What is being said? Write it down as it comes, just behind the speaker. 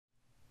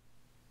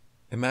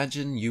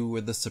Imagine you were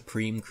the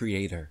supreme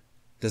creator,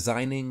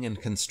 designing and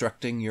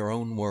constructing your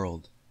own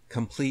world,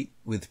 complete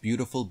with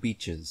beautiful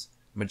beaches,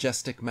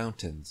 majestic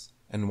mountains,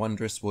 and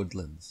wondrous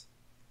woodlands.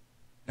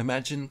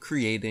 Imagine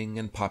creating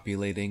and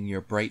populating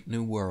your bright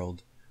new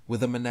world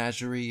with a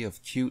menagerie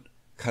of cute,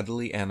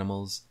 cuddly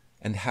animals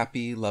and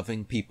happy,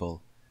 loving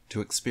people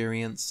to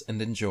experience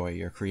and enjoy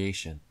your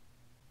creation.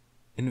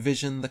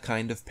 Envision the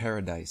kind of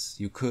paradise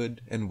you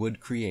could and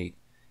would create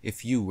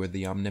if you were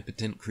the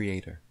omnipotent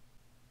creator.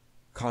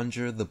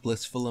 Conjure the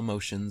blissful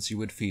emotions you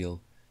would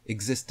feel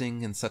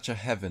existing in such a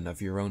heaven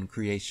of your own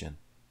creation,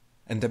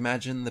 and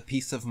imagine the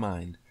peace of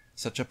mind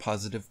such a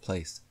positive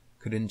place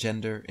could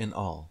engender in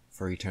all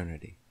for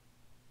eternity.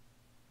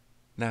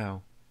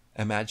 Now,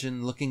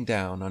 imagine looking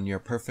down on your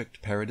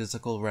perfect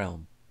paradisical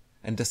realm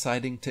and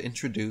deciding to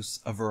introduce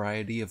a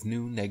variety of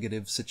new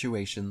negative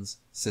situations,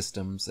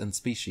 systems, and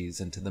species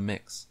into the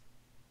mix,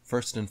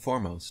 first and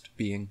foremost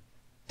being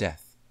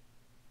death.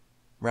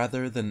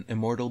 Rather than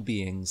immortal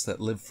beings that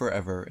live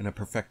forever in a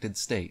perfected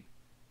state,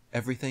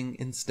 everything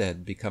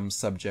instead becomes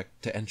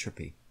subject to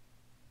entropy.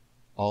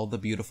 All the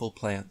beautiful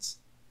plants,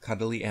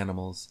 cuddly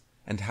animals,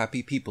 and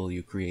happy people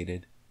you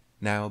created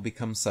now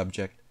become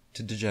subject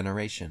to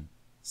degeneration,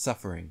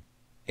 suffering,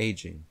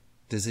 aging,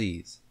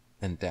 disease,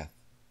 and death.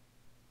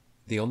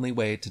 The only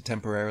way to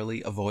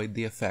temporarily avoid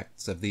the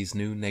effects of these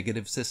new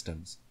negative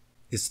systems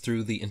is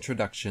through the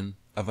introduction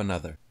of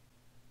another: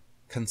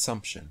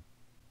 consumption.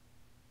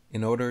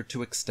 In order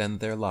to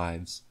extend their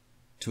lives,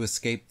 to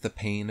escape the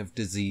pain of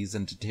disease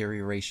and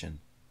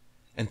deterioration,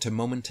 and to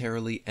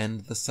momentarily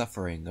end the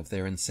suffering of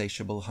their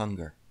insatiable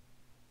hunger,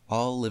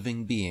 all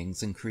living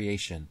beings in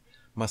creation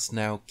must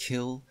now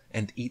kill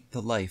and eat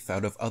the life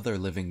out of other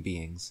living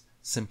beings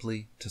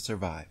simply to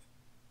survive.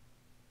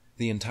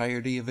 The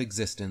entirety of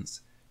existence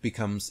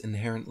becomes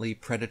inherently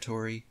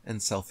predatory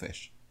and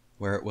selfish,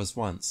 where it was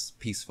once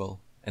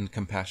peaceful and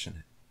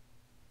compassionate.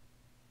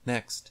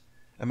 Next,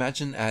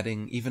 imagine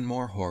adding even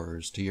more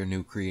horrors to your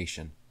new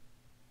creation.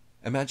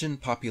 Imagine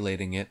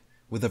populating it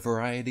with a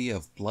variety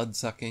of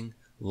blood-sucking,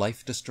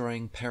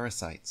 life-destroying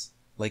parasites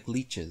like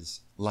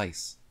leeches,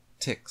 lice,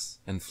 ticks,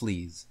 and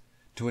fleas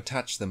to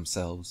attach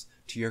themselves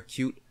to your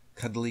cute,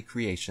 cuddly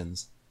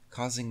creations,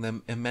 causing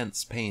them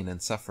immense pain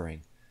and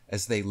suffering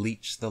as they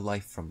leech the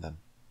life from them.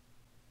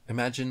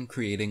 Imagine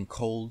creating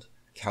cold,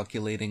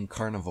 calculating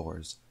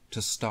carnivores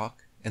to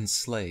stalk and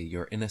slay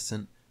your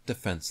innocent,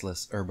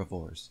 defenseless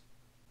herbivores.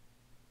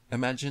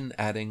 Imagine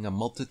adding a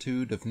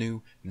multitude of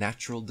new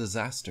natural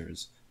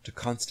disasters to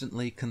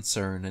constantly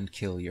concern and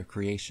kill your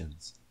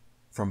creations,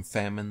 from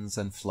famines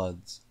and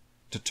floods,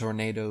 to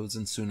tornadoes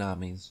and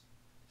tsunamis,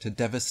 to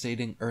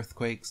devastating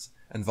earthquakes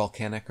and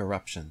volcanic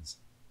eruptions.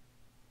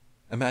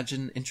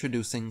 Imagine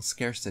introducing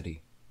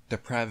scarcity,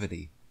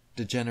 depravity,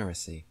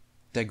 degeneracy,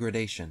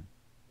 degradation,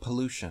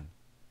 pollution,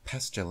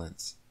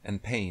 pestilence,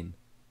 and pain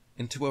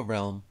into a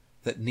realm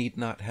that need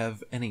not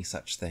have any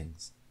such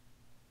things.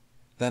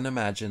 Then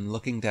imagine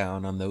looking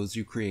down on those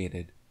you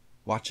created,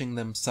 watching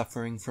them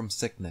suffering from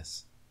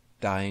sickness,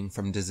 dying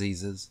from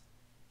diseases,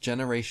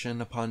 generation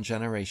upon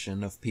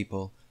generation of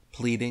people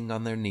pleading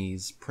on their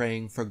knees,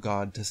 praying for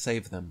God to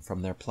save them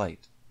from their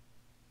plight.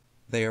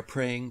 They are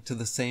praying to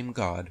the same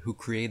God who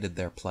created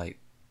their plight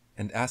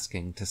and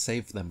asking to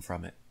save them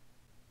from it.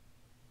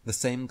 The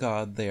same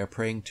God they are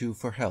praying to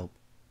for help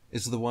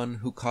is the one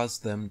who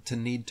caused them to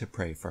need to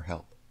pray for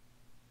help.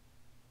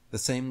 The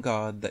same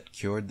God that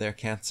cured their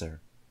cancer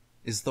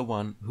is the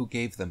one who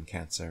gave them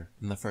cancer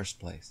in the first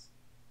place.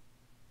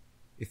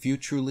 If you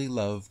truly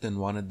loved and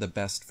wanted the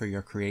best for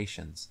your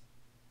creations,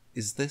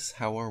 is this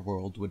how our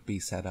world would be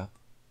set up?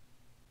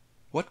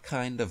 What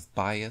kind of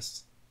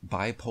bias,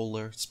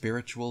 bipolar,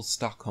 spiritual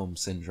Stockholm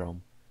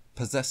syndrome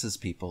possesses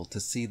people to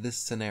see this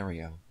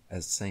scenario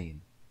as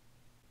sane?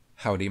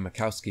 Howdy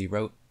Makowski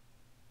wrote,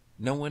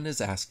 "No one is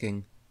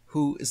asking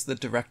who is the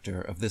director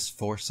of this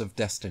force of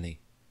destiny,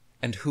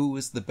 and who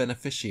is the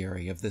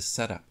beneficiary of this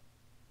setup.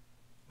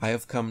 I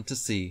have come to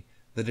see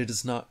that it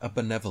is not a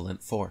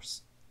benevolent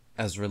force,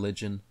 as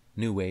religion,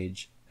 New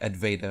Age,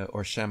 Advaita,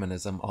 or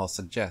shamanism all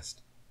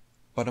suggest,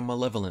 but a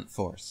malevolent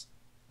force,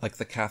 like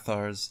the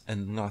Cathars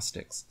and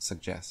Gnostics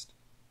suggest.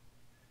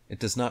 It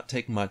does not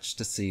take much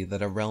to see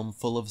that a realm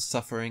full of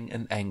suffering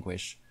and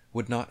anguish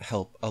would not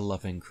help a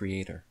loving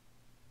creator.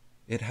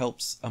 It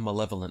helps a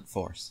malevolent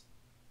force.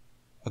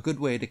 A good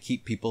way to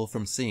keep people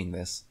from seeing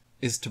this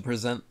is to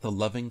present the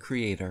loving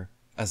creator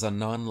as a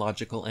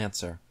non-logical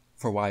answer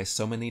for why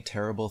so many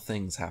terrible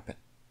things happen.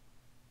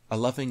 A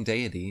loving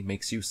deity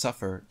makes you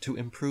suffer to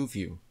improve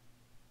you,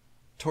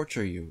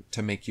 torture you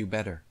to make you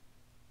better,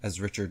 as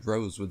Richard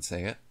Rose would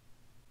say it.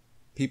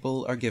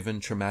 People are given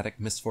traumatic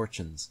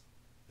misfortunes,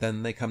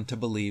 then they come to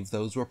believe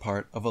those were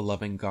part of a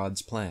loving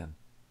God's plan.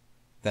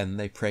 Then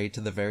they pray to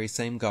the very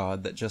same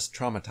God that just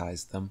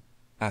traumatized them,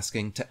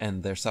 asking to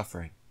end their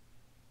suffering.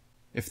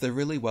 If there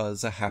really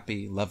was a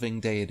happy,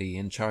 loving deity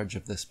in charge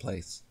of this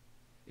place,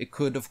 it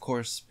could, of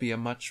course, be a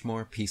much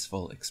more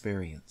peaceful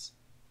experience.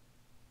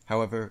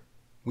 However,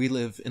 we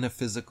live in a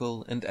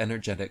physical and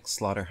energetic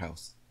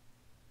slaughterhouse.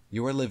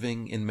 You are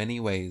living in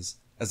many ways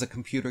as a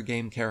computer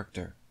game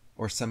character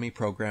or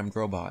semi-programmed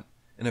robot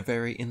in a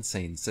very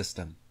insane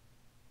system.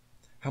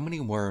 How many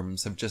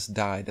worms have just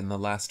died in the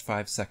last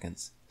 5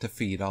 seconds to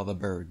feed all the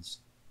birds?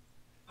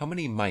 How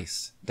many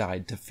mice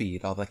died to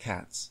feed all the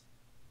cats?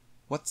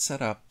 What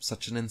set up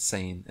such an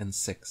insane and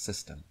sick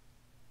system?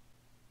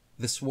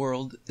 This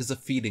world is a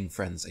feeding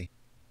frenzy.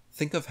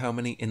 Think of how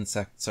many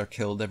insects are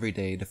killed every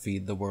day to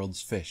feed the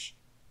world's fish.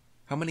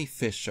 How many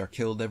fish are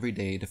killed every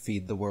day to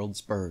feed the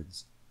world's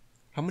birds?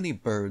 How many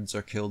birds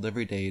are killed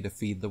every day to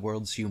feed the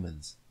world's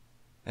humans?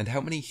 And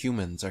how many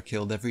humans are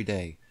killed every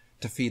day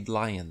to feed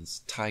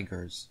lions,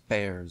 tigers,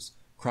 bears,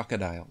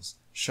 crocodiles,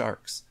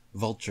 sharks,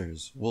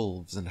 vultures,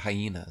 wolves, and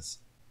hyenas?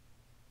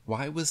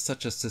 Why was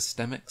such a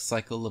systemic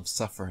cycle of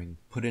suffering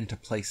put into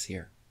place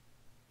here?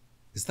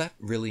 Is that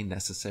really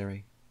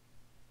necessary?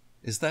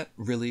 Is that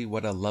really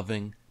what a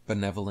loving,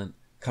 benevolent,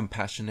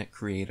 compassionate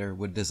creator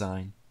would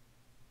design?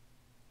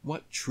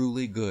 What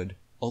truly good,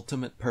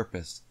 ultimate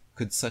purpose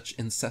could such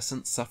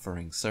incessant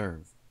suffering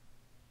serve?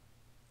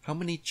 How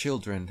many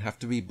children have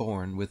to be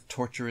born with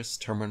torturous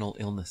terminal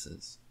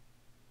illnesses?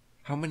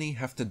 How many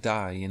have to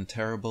die in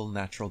terrible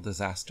natural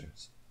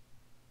disasters?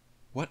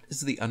 What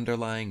is the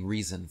underlying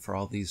reason for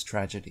all these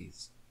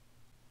tragedies?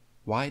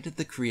 Why did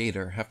the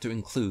Creator have to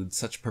include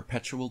such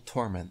perpetual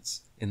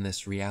torments in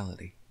this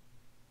reality?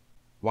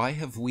 Why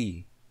have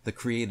we, the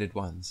created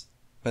ones,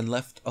 been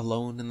left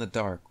alone in the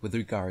dark with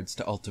regards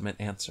to ultimate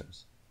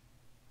answers?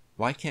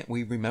 Why can't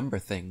we remember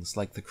things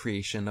like the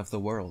creation of the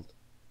world,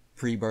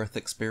 pre-birth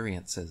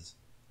experiences,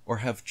 or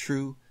have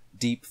true,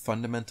 deep,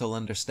 fundamental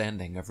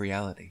understanding of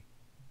reality?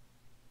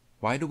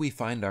 Why do we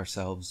find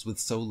ourselves with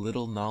so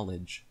little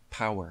knowledge,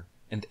 power,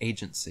 and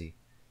agency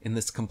in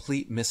this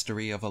complete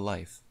mystery of a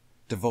life,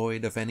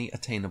 devoid of any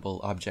attainable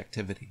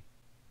objectivity?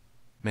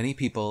 Many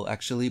people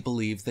actually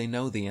believe they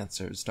know the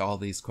answers to all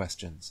these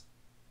questions.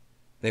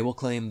 They will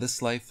claim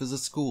this life is a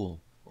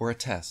school or a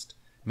test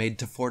made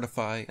to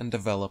fortify and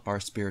develop our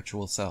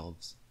spiritual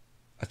selves,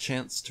 a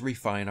chance to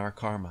refine our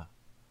karma,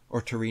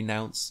 or to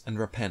renounce and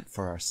repent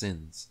for our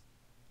sins,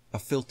 a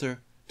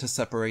filter to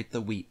separate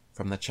the wheat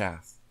from the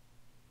chaff.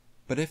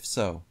 But if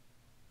so,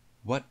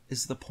 what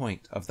is the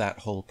point of that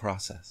whole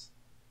process?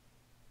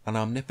 An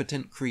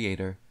omnipotent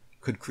creator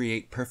could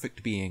create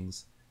perfect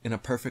beings in a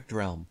perfect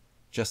realm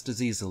just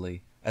as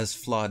easily as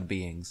flawed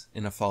beings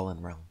in a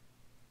fallen realm.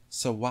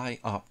 So why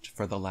opt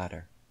for the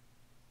latter?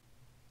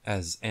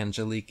 As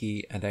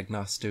Angeliki and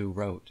Agnostou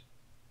wrote,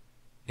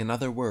 in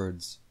other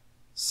words,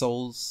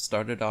 souls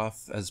started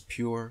off as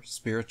pure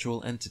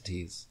spiritual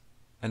entities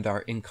and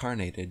are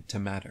incarnated to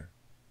matter.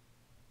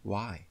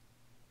 Why?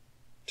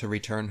 To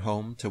return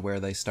home to where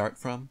they start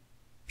from,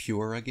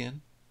 pure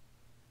again?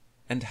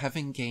 And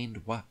having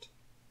gained what?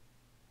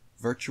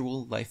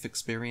 Virtual life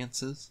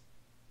experiences?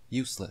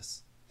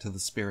 Useless to the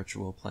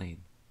spiritual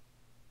plane.